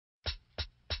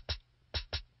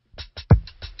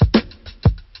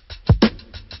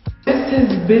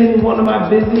has been one of my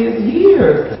busiest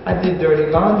years. I did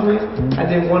Dirty Laundry. I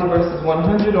did 1 vs.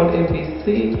 100 on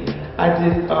NBC. I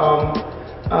did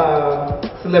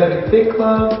Celebrity Fit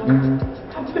Club.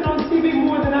 I've been on TV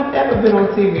more than I've ever been on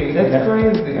TV. That's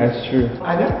crazy. That's true.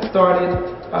 I got started,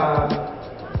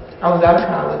 I was out of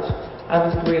college. I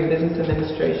have a degree in business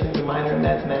administration, a minor in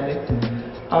mathematics.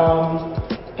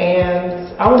 And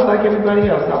I was like everybody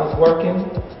else. I was working,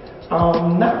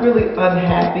 not really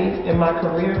unhappy in my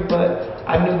career, but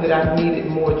I knew that I needed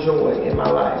more joy in my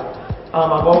life.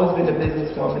 I've always been a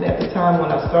businesswoman. At the time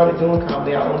when I started doing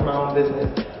comedy, I owned my own business,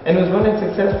 and it was running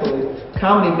successfully.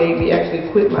 Comedy made me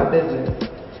actually quit my business.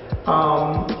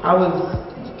 I was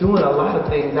doing a lot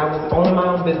of things. I was owning my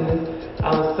own business.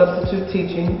 I was substitute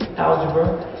teaching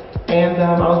algebra, and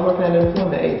I was working at an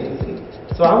employment agency.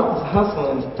 So I was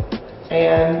hustling,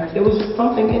 and it was just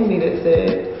something in me that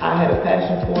said I had a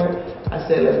passion for it. I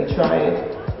said, let me try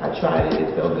it. I tried it.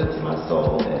 It felt good to my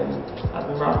soul, and I've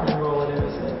been rocking and rolling ever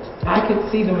since. I could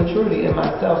see the maturity in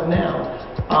myself now.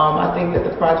 I think that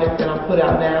the project that I'm put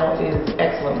out now is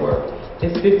excellent work.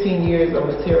 It's 15 years of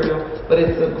material, but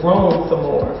it's a grown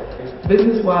Sommore.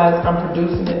 Business-wise, I'm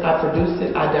producing it. I produced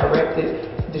it. I directed,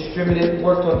 distributed,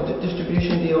 worked on the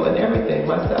distribution deal and everything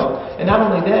myself. And not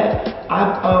only that,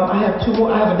 I have 2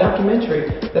 more. I have a documentary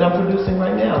that I'm producing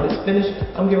right now. It's finished.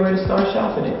 I'm getting ready to start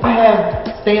shopping it. I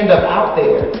have stand-up out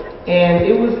there, and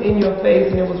it was in your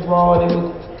face, and it was raw, and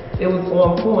it was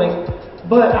on point.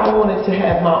 But I wanted to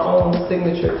have my own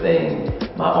signature thing,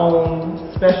 my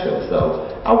own special. So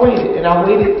I waited, and I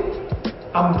waited.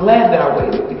 I'm glad that I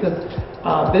waited because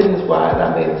business-wise,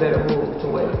 I made a better move to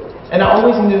wait. And I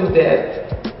always knew that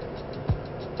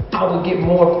I would get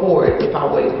more for it if I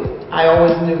waited. I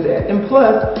always knew that. And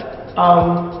plus,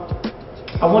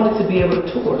 I wanted to be able to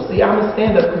tour. See, I'm a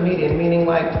stand-up comedian, meaning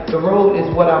like the road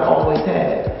is what I've always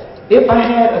had. If I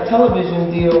had a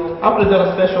television deal, I would have done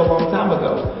a special a long time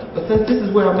ago. But since this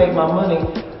is where I make my money,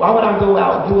 why would I go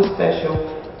out, do a special,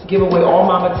 give away all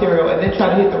my material, and then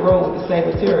try to hit the road with the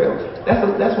same material?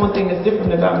 That's one thing that's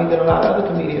different about me than a lot of other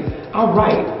comedians. I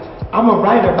write. I'm a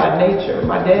writer by nature.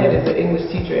 My dad is an English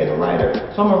teacher and a writer,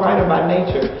 so I'm a writer by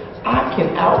nature. I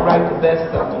can outright the best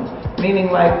of them, meaning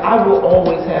like I will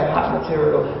always have hot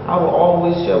material. I will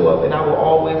always show up and I will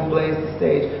always blaze the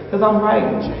stage because I'm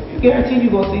writing. You guarantee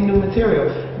you're going to see new material.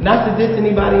 Not to diss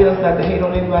anybody else, not to hate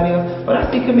on anybody else, but I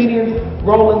see comedians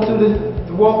rolling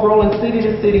city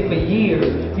to city for years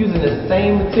using the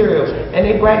same material, and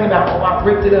they bragging about, oh, I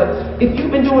ripped it up. If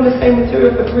you've been doing the same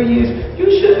material for 3 years, you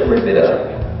should rip it up.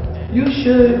 You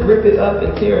should rip it up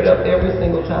and tear it up every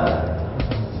single time.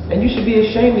 And you should be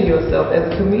ashamed of yourself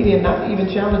as a comedian not to even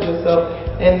challenge yourself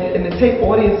and to take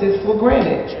audiences for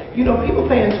granted. You know, people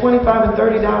paying $25 and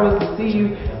 $30 to see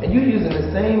you, and you using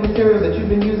the same material that you've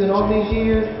been using all these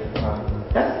years.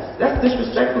 That's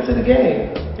disrespectful to the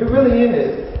game. It really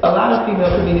is. A lot of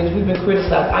female comedians, we've been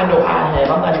criticized. I know I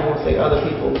have. I'm not even going to say other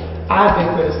people. I've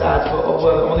been criticized for, oh,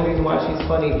 well, the only reason why she's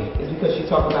funny is because she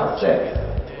talks about sex.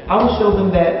 I will show them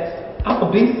that I'm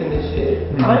a beast in this shit.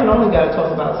 I ain't only got to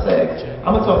talk about sex.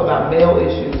 I'm going to talk about male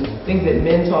issues, things that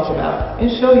men talk about, and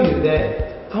show you that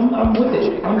I'm with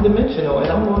it. I'm dimensional, and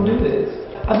I'm going to do this.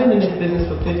 I've been in this business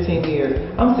for 15 years.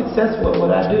 I'm successful at what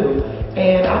I do,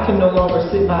 and I can no longer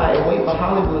sit by and wait for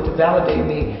Hollywood to validate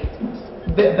me,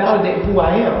 validate who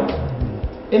I am.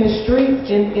 In the streets,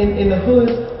 in the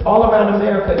hoods, all around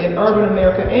America, in urban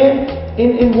America, and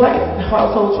in white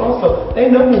households also, they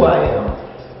know who I am.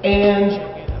 And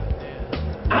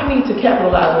I need to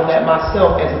capitalize on that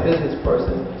myself as a business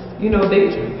person. You know,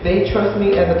 they trust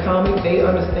me as a comic, they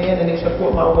understand and they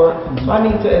support my work. So I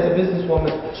need to, as a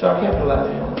businesswoman, start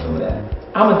capitalizing on some of that.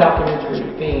 I'm a documentary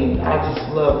fiend. I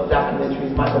just love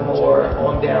documentaries, Michael Moore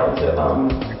on down to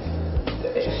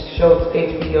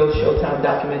HBO, Showtime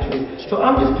documentaries. So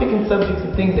I'm just picking subjects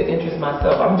and things that interest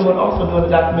myself. I'm also doing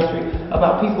a documentary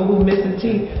about people who missing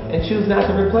teeth and choose not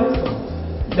to replace them.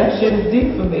 That shit is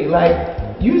deep for me. Like,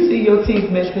 you see your teeth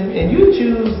missing and you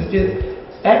choose to just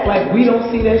act like we don't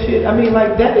see that shit. I mean,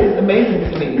 like, that is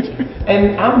amazing to me.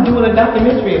 And I'm doing a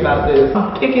documentary about this.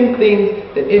 I'm picking things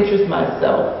that interest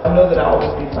myself. I know that I'll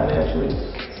always be financially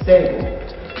stable.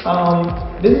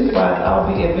 Business-wise, I'll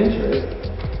be adventurous,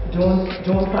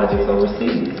 doing projects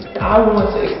overseas. I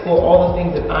want to explore all the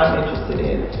things that I'm interested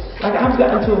in. Like, I've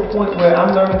gotten to a point where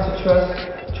I'm learning to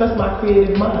trust my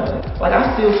creative mind. Like,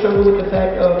 I still struggle with the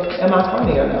fact of, am I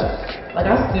funny or not? Like,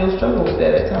 I still struggle with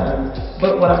that at times.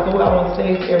 But when I go out on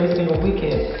stage every single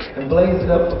weekend and blaze it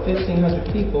up for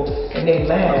 1,500 people and they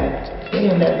laugh,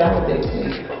 damn, that validates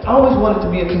me. I always wanted to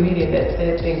be a comedian that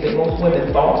said things that most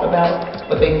women thought about,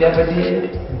 but they never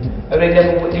did. Or they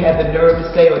never would have the nerve to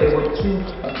say, or they were too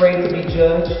afraid to be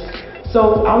judged.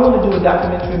 So I want to do a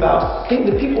documentary about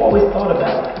things that people always thought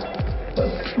about,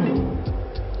 but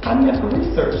I never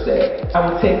researched that. I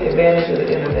would take advantage of the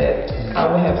internet. I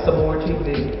would have Sommore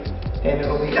TV, and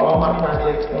it'll be all my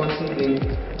projects on TV,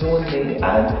 doing me.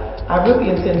 I really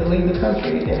intend to leave the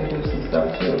country and do some stuff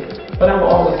too, but I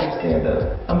will always do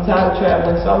stand-up. I'm tired of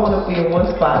traveling, so I want to be in one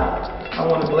spot. I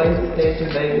want to blaze the stage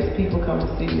in Vegas. People come and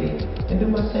see me and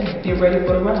do my thing. Get ready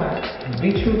for the ride.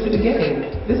 Be true to the game.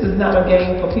 This is not a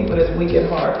game for people that's weak at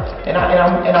heart. And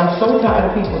I'm so tired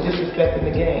of people disrespecting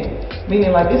the game.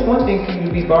 Meaning, like, it's one thing for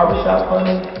you to be barbershop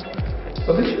funny,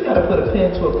 but bitch, you got to put a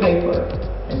pen to a paper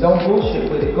and don't bullshit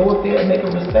with it. Go up there and make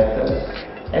them respect us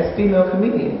as female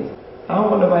comedians. I don't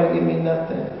want nobody to give me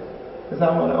nothing, because I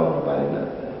don't want to owe nobody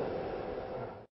nothing.